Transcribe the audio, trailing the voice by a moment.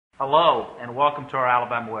Hello, and welcome to our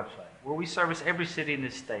Alabama website, where we service every city in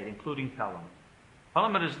this state, including Pelham.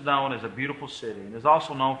 Pelham is known as a beautiful city and is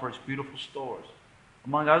also known for its beautiful stores.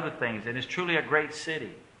 Among other things, it is truly a great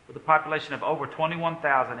city. With a population of over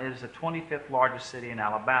 21,000, it is the 25th largest city in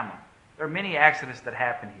Alabama. There are many accidents that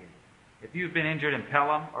happen here. If you've been injured in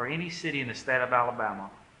Pelham or any city in the state of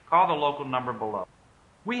Alabama, call the local number below.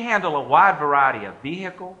 We handle a wide variety of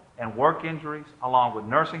vehicle and work injuries, along with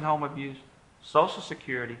nursing home abuse, Social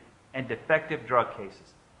Security, and defective drug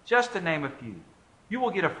cases, just to name a few. You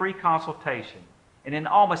will get a free consultation, and in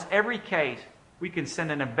almost every case, we can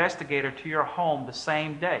send an investigator to your home the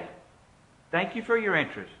same day. Thank you for your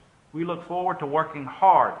interest. We look forward to working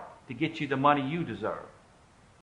hard to get you the money you deserve.